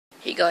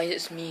Hey guys,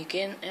 it's me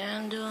again,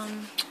 and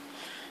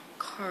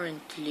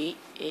currently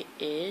it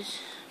is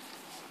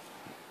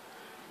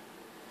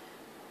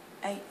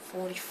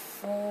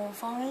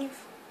 8:45,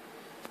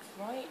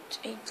 right?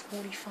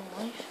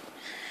 8:45,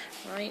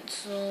 right?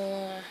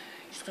 So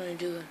just gonna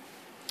do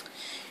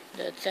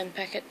the 10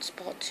 packets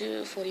part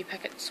 2, 40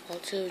 packets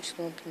part 2. Just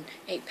gonna open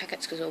 8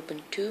 packets because I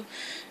opened 2,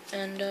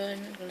 and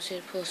I'm not gonna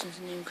say the person's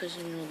name because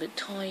I'm a little bit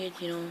tired,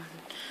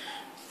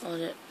 all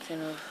that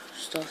kind of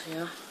stuff,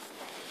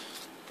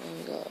 And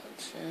we got,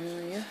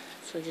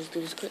 so just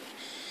do this quick.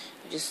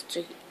 Just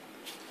take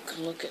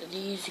a look at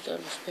these. You got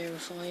a spare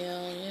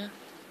file,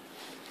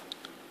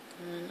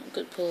 and a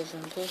good pull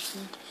from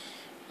person.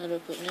 Another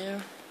put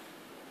there.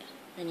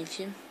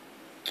 Anything.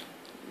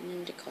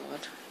 And the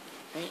card.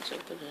 Right, so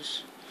put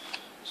this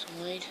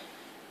side.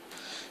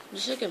 The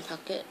second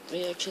packet,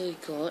 we actually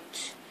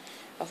got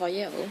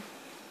Rafael,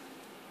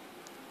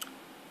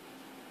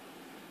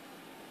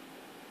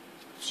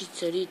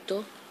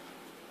 Chicharito,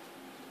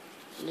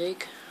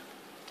 leg,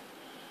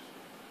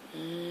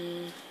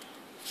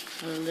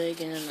 another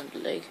leg and another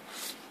leg.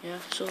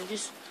 So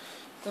just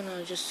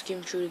gonna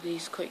skim through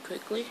these quite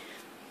quickly.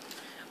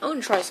 I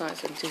want to try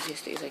science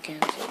enthusiastic as I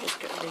can, so just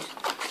get these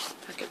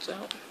packets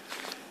out.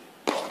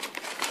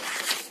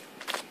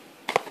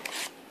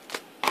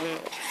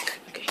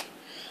 Okay,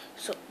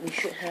 so we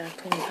should have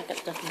 20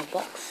 packets left in the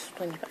box.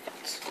 20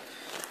 packets.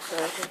 So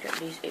let's just get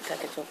these 8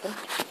 packets open.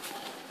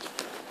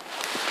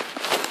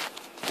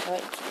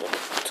 Alright, it's a little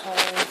bit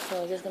time,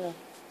 so I'm just gonna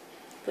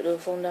put the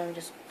phone down and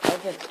just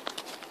open.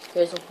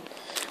 Here's open.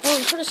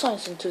 I'm trying to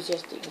science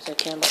enthusiastic as I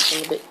can, but it's a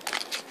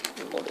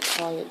little bit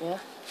tired,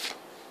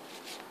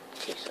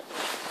 Okay, so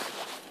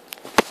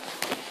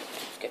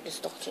let's get this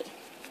started.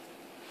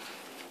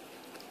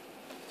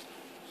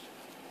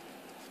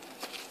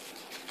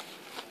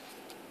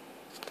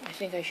 I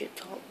think I should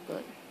talk,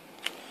 but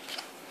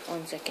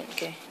 1 second,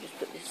 okay, just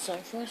put this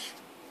aside first.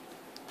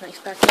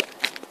 Next packet.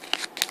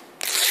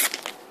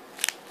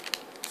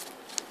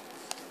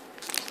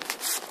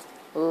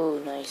 Oh,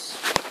 nice.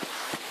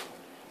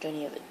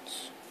 Johnny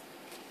Evans.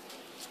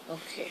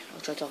 Okay,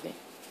 I'll try talking.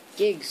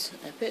 Giggs,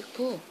 epic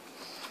pull.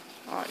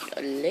 On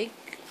a leg,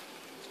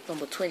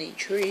 number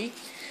 23.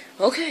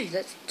 Okay,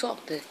 let's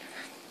talk then.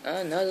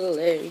 Another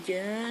leg,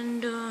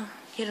 and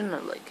hit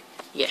another leg.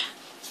 Yeah,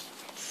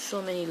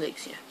 so many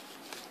legs here.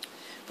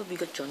 But we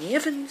got Johnny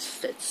Evans,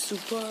 that's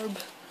superb.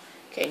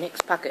 Okay,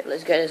 next packet,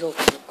 let's get this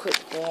open quick.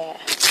 Yeah.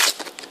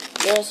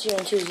 Yes, you're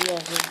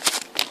enthusiastic.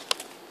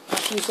 I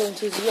feel so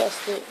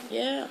enthusiastic.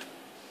 Yeah.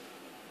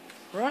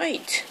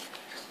 Right.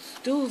 Let's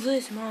do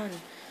this,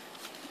 man.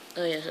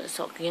 Oh yes, let's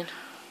talk again.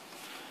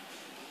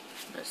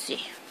 Let's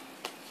see.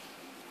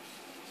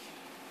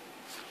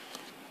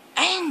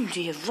 And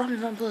we have Robin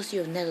van Persie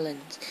of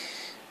Netherlands.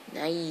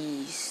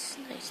 Nice.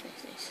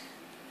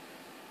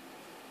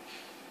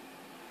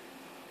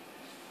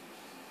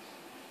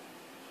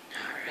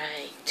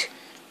 Alright.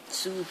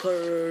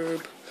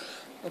 Superb.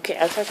 Okay,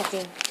 I'll try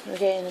talking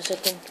in a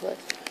second, but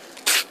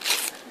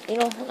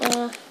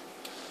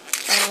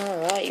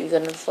alright, we're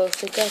gonna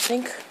first look, I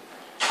think.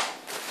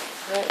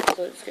 Right,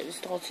 so let's get this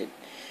started.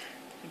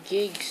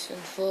 Giggs and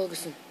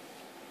Ferguson.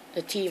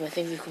 The team, I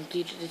think we've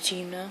completed the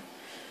team now.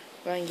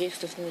 Ryan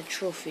Giggs lifting the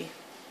trophy.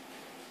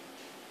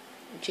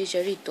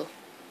 Chicharito.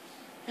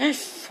 And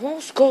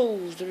 4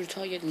 goals, the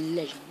retired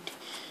legend.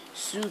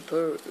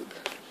 Superb.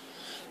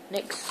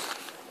 Next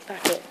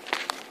packet.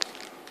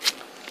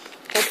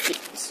 Hope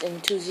it's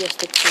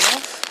enthusiastic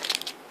enough.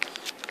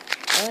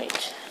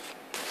 Alright.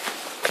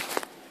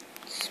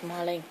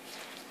 Smiling.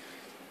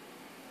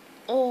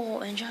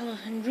 Oh, Angelo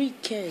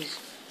Henriquez.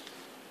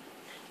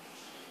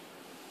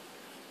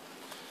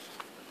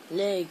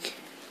 Leg.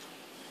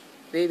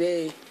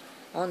 Baby.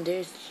 On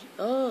there's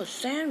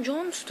Sam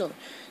Johnston,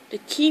 the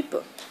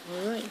keeper.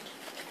 Alright.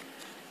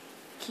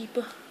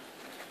 Keeper.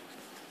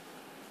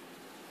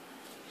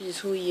 This is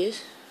who he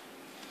is.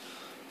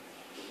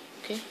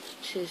 Okay,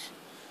 this is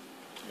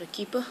the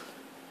keeper.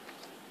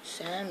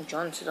 Sam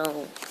Johnston.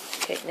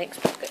 Okay, next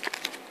packet.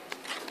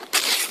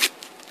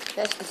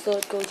 That's the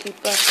third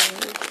goalkeeper.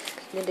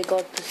 Then they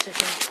got the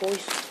second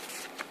choice.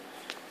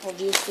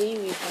 Obviously,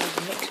 we have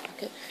the next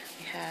packet.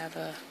 We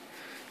have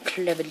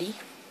Cleverly.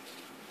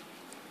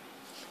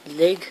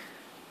 Leg.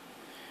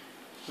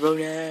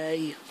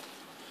 Ronay.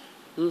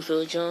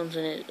 Luther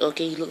Johnson.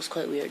 Okay, he looks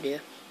quite weird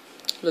there.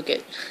 Look at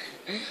it.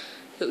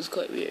 Looks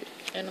quite weird.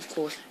 And of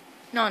course,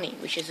 Nani,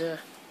 which is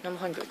number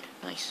 100.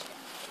 Nice.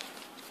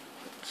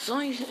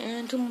 Size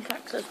and 2 more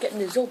packs. Let's get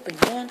this open,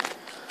 man.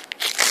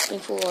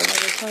 Looking for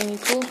another shiny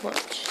pull, but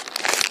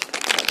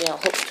not getting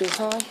hooked too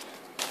high.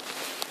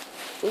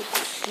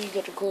 Oops, you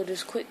gotta go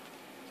this quick.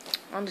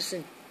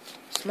 Anderson.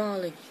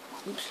 Smiling.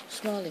 Oops,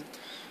 smiling.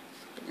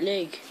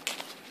 Leg,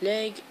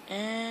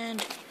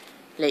 and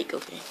leg.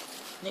 Okay.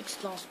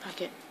 Next last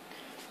packet.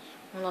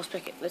 One last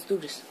packet. Let's do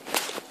this.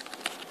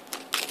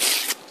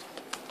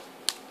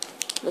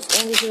 Let's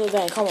end this little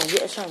bang. Come on,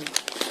 get a shiny.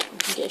 You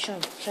can get a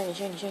shiny.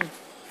 Shiny.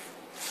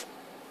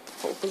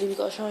 Hopefully we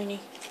got a shiny.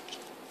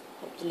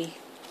 Hopefully.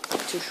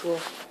 Not too sure.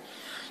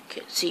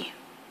 Okay, see.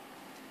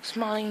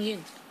 Smiling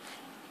in.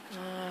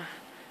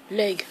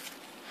 Leg.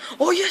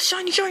 Oh yes,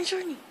 shiny, shiny,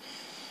 shiny.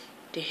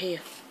 The hair.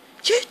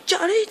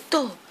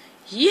 Chicharito.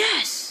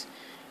 Yes.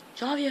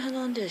 Javier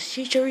Hernandez,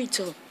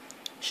 Chicharito.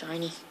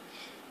 Shiny.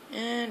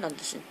 And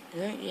Anderson.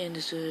 Right? Yeah, and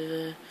there's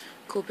a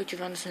cool picture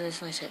of Anderson.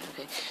 It's nice hair.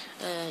 Okay.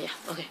 Yeah.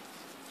 Okay.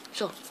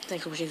 So,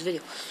 thanks for watching this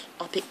video.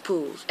 Epic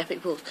pulls.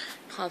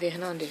 Javier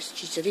Hernandez,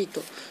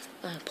 Chicharito,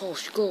 Paul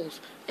Scholes,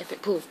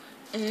 epic pull,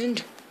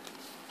 and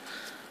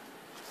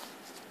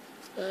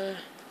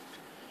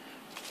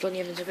Johnny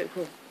Evans epic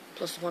pull.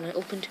 Plus the one I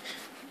opened.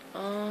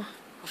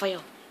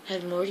 Rafael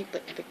had him already,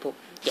 but epic pull.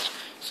 Yeah.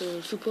 So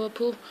super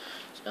pull.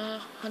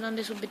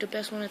 Hernandez would be the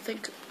best one, I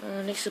think.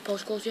 Next to Paul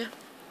Scholes, yeah.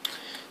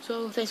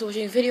 So thanks for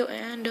watching the video,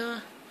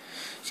 and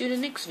see you in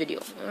the next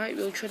video. Alright,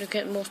 we'll try to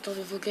get more stuff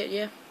if we get,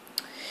 yeah.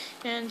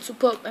 And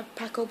super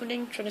pack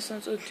opening, try to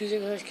sound so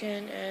enthusiastic as I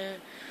can,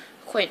 and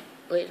quite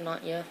late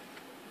not, yeah.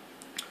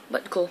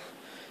 But cool.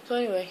 So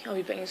anyway, I'll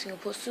be back in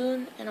Singapore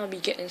soon, and I'll be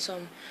getting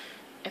some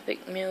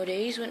epic mail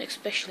days,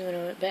 especially when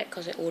I went back,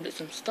 because I ordered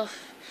some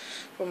stuff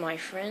from my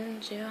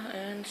friends, yeah.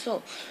 And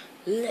so,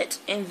 let's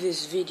end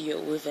this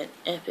video with an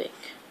epic.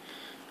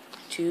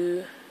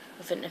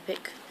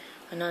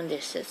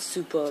 Hernandez. That's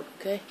superb,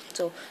 okay?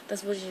 So,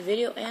 thanks for watching the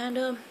video,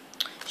 and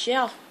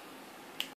ciao.